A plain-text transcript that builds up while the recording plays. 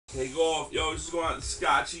Take off. Yo, this is going out to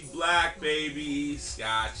Scotchyblack, baby.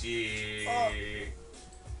 Scotchy. Oh.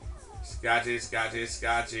 Scotchy, Scotchy,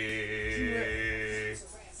 Scotchy.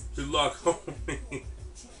 Good luck, homie.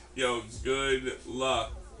 Yo, good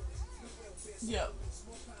luck. Yep.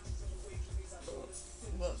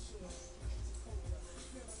 Look.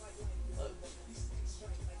 Look.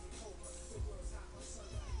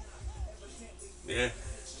 Yeah.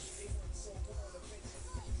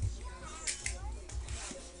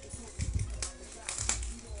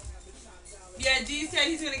 Yeah, D said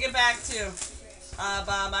he's gonna get back to you.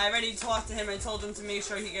 Bob, I already talked to him. I told him to make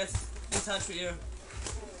sure he gets in touch with you.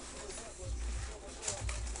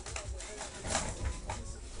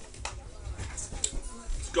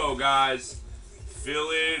 Let's go, guys.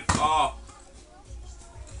 Fill it up.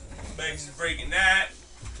 Banks is breaking that.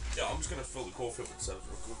 Yo, I'm just gonna fill the coffee up with subs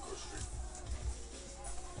real quick. Go straight.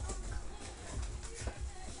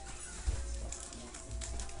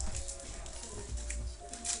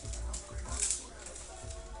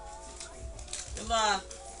 Good luck.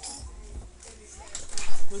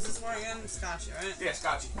 Who's this for again? Scotchy, right? Yeah,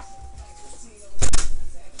 Scotchy.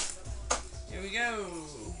 Here we go.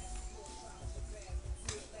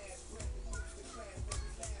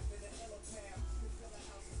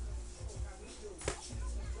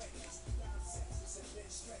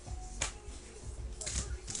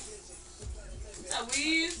 What's up,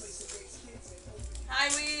 Weez? Hi,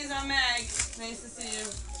 Weez. I'm Meg. Nice to see you.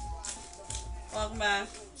 Welcome back.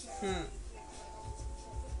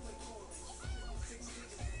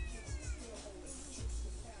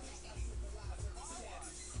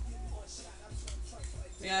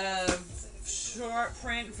 We got a short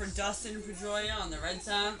print for Dustin Pedroia on the Red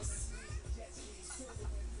Sox.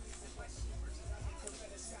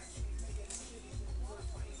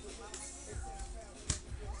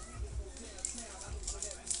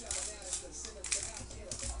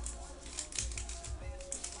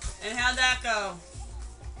 And how'd that go?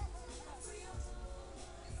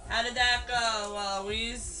 How did that go,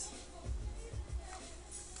 Weez?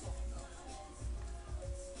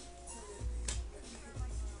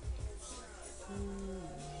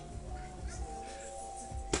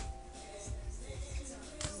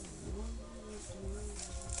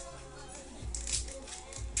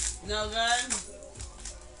 No good?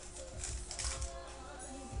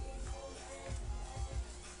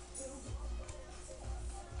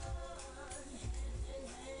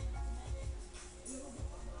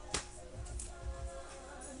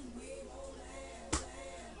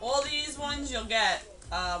 All these ones you'll get.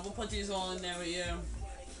 We'll put these all in there with you.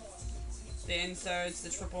 The inserts, the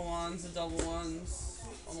triple ones, the double ones,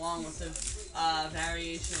 along with the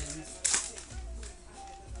variations.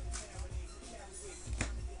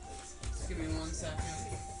 Just give me 1 second.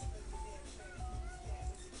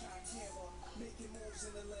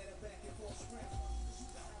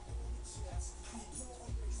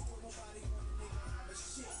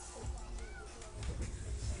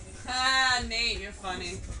 Ah, Nate, you're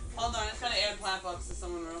funny. Hold on, I just gotta add plat-bucks to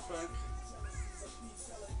someone real quick.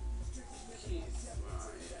 Keith,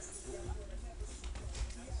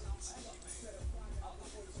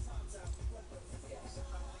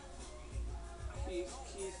 where are you?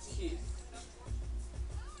 Keith.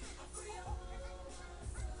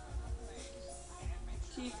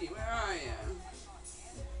 Keithy, where are you?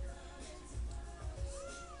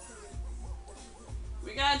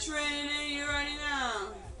 We got Trinity, you already know.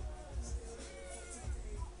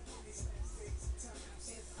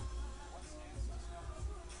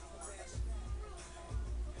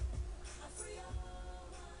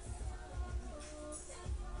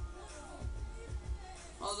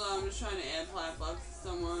 Hold on, I'm just trying to add plat-bucks to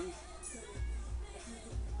someone.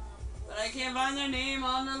 But I can't find their name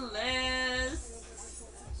on the list.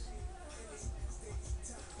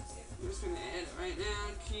 I'm just gonna add it right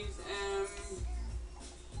now. Keith M.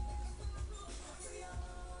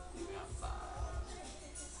 We got 5.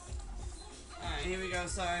 Alright, here we go,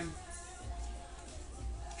 sorry.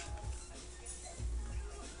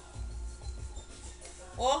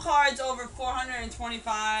 All cards over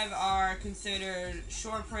 425 are considered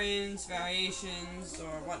short prints, variations,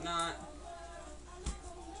 or whatnot.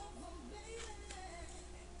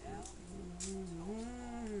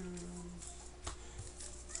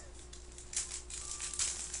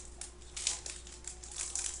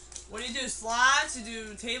 What do you do? Slots? You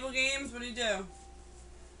do table games? What do you do?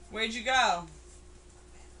 Where'd you go?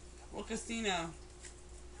 What casino?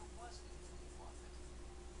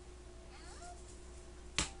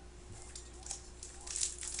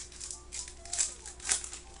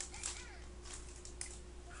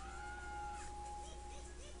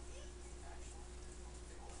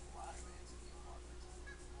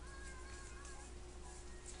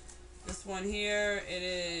 next one here, it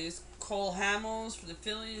is Cole Hamels for the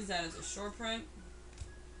Phillies. That is a short print.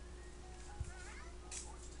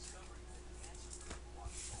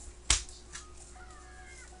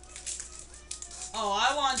 Oh,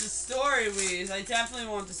 I want the story, Weez. I definitely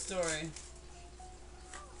want the story.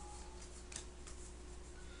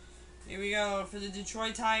 Here we go. For the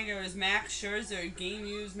Detroit Tigers, Max Scherzer, game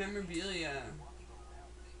used memorabilia.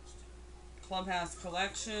 Clubhouse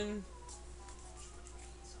collection.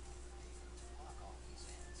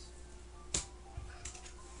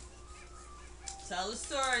 Tell the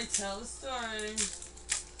story, tell the story.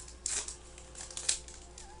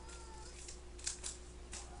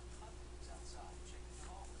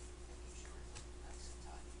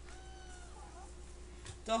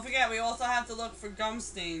 Don't forget, we also have to look for gum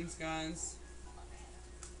stains, guys.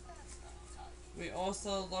 We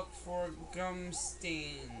also look for gum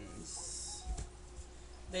stains.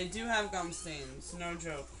 They do have gum stains, no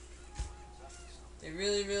joke. They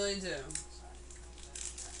really, really do.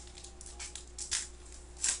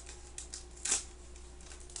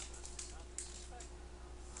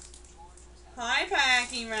 Hi,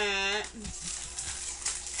 Packy Rat.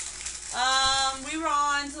 We were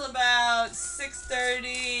on till about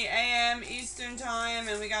 6:30 a.m. Eastern Time,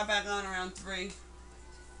 and we got back on around 3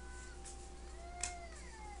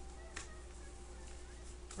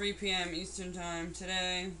 p.m. Eastern Time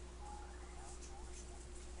today.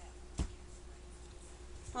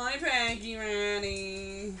 Hi, Packy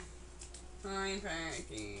Ratty. Hi,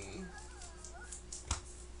 Packy.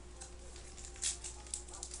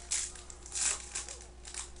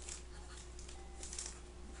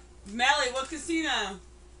 Melly, what casino?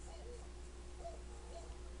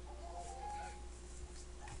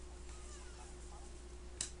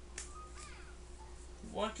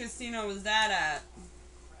 What casino was that at?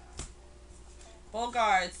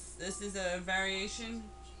 Bogarts. This is a variation.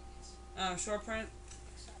 Short print.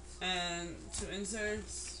 And 2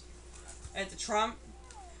 inserts. At the Trump.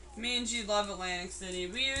 Me and G love Atlantic City.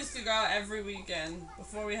 We used to go every weekend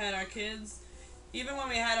before we had our kids. Even when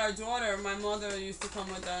we had our daughter, my mother used to come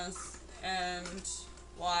with us and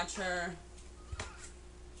watch her.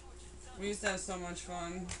 We used to have so much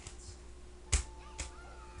fun.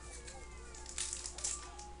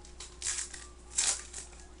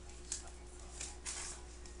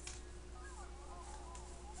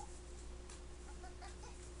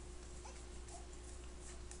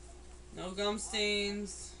 No gum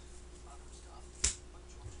stains.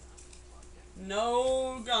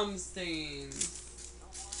 No gum stains.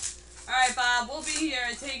 Alright, Bob, we'll be here.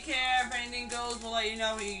 Take care. If anything goes, we'll let you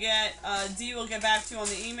know what you get. D will get back to you on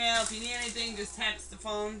the email. If you need anything, just text the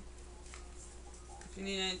phone. If you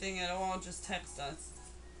need anything at all, just text us.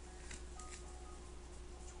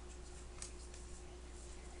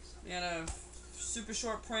 We got a super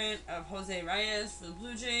short print of Jose Reyes for the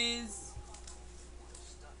Blue Jays.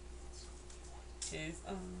 If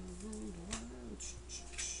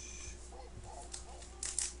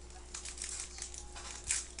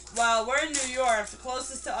well, we're in New York. The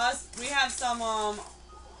closest to us, we have some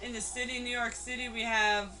in the city, New York City. We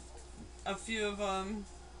have a few of them.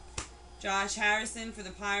 Josh Harrison for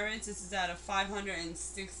the Pirates. This is out of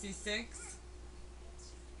 566.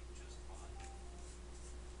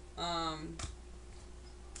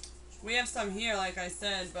 We have some here, like I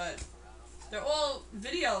said, but they're all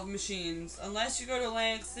video machines. Unless you go to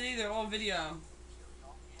Atlantic City, they're all video.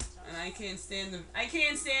 And I can't stand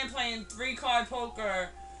playing 3-card poker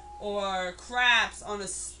or craps on a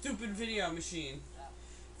stupid video machine.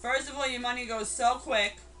 First of all, your money goes so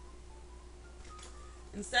quick.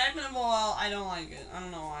 And second of all, I don't like it. I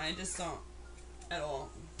don't know why. I just don't. At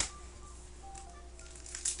all.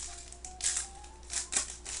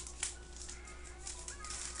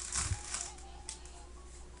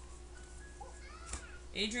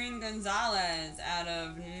 Adrian Gonzalez out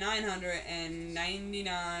of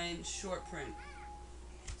 999 short print.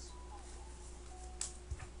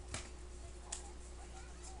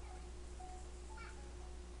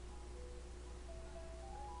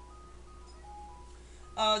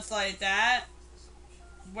 Oh, it's like that?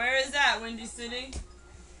 Where is that, Windy City?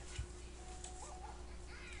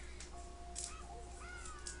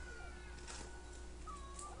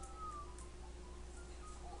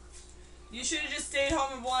 You should have just stayed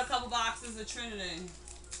home and bought a couple boxes of Trinity.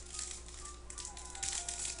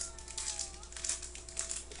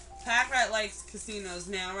 Pack Rat likes casinos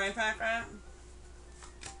now, right, Pack Rat?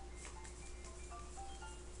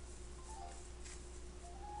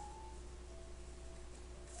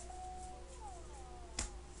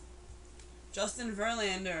 Justin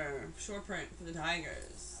Verlander, short print for the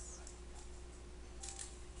Tigers.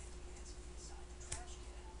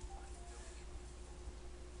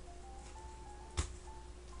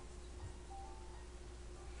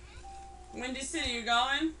 Windy City, you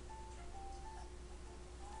going?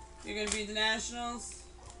 You're gonna be at the Nationals?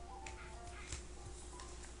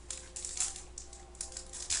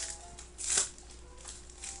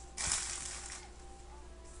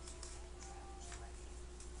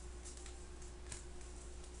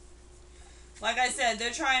 Like I said, they're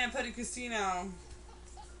trying to put a casino.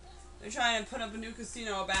 They're trying to put up a new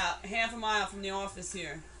casino about half a mile from the office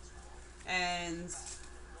here. And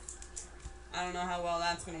I don't know how well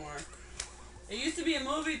that's going to work. It used to be a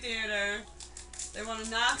movie theater. They want to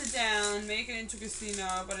knock it down, make it into a casino,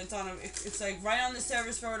 but it's like right on the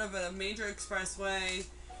service road of a major expressway.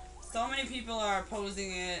 So many people are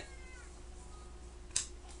opposing it.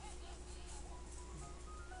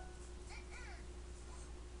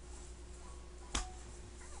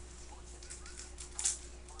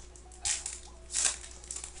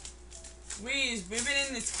 We've been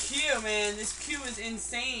in this queue, man. This queue is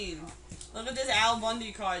insane. Look at this Al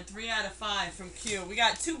Bundy card. 3 out of 5 from Q. We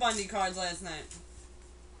got 2 Bundy cards last night.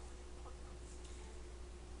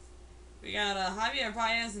 We got Javier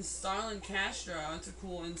Baez and Starlin Castro. That's a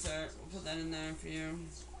cool insert. We'll put that in there for you.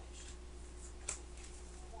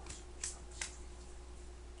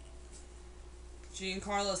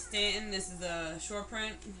 Giancarlo Stanton. This is a short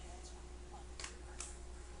print.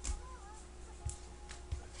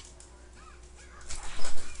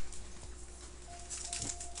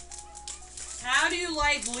 How do you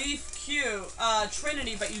like Leaf Q,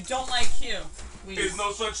 Trinity, but you don't like Q? There's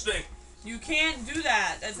no such thing. You can't do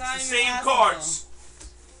that. That's not It's even the same possible. cards.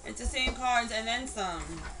 It's the same cards and then some.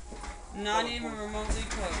 Not even remotely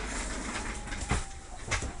close.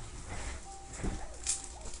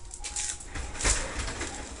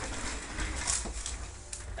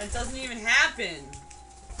 That doesn't even happen.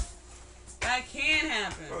 That can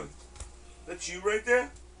happen. That's you right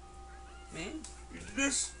there? Me? You did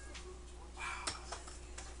this?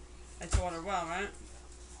 I taught her well, right?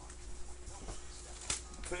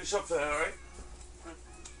 Finish up for that, alright?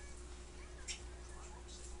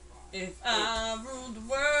 If I ruled the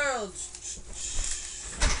world.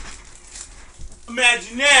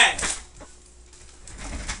 Imagine that!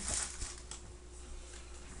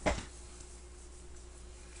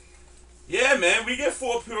 Yeah, man, we get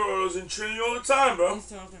 4 pure autos in Trinity all the time, bro. He's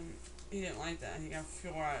talking. He didn't like that. He got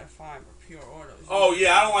 4 out of 5 for pure autos. Oh,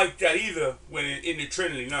 yeah, I don't like that either when in the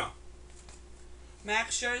Trinity, no.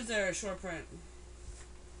 Max Scherzer, short print.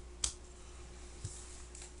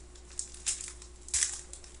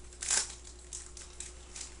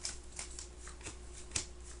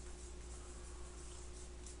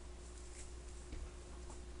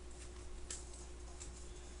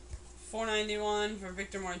 $4.91 for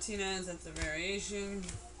Victor Martinez. That's a variation.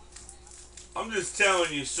 I'm just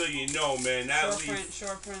telling you so you know, man. That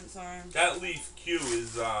Short print. Sorry. That Leaf Q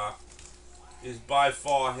is by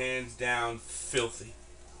far, hands down, filthy.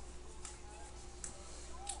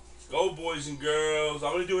 Go, boys and girls.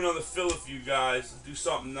 I'm going to do another filler for you guys. Do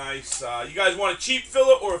something nice. You guys want a cheap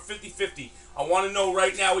filler or a 50-50? I want to know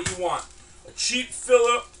right now what you want. A cheap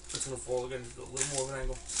filler. It's going to fall again. Just a little more of an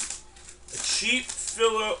angle. A cheap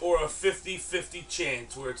filler or a 50-50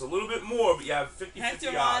 chance where it's a little bit more, but you have 50-50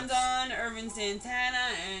 Hector odds. Rondon, Irvin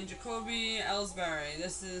Santana, and Jacoby Ellsbury.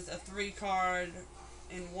 This is a 3-card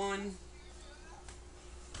in 1.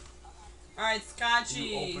 Alright, Scotchy.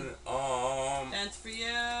 You open it. That's for you.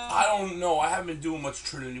 I don't know. I haven't been doing much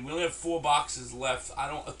Trinity. We only have 4 boxes left. I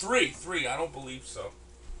don't. 3. I don't believe so.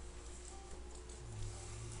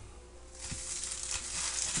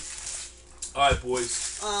 All right,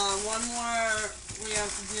 boys. One more we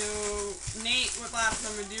have to do. Nate, what last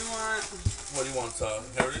number do you want? What do you want?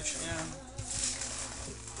 Heritage. Yeah.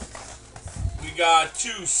 We got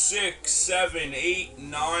 2, 6, 7, 8,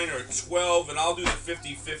 9, or 12, and I'll do the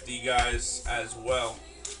 50-50 guys as well.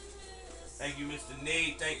 Thank you, Mr.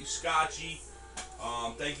 Nate. Thank you, Scotchy.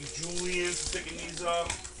 Thank you, Julian, for picking these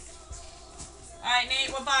up. Alright,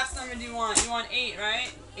 Nate, what box number do you want? You want 8,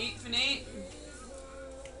 right? 8 for Nate?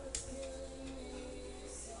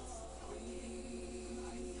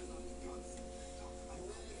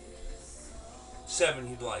 Seven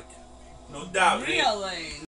he'd like. No doubt. Really?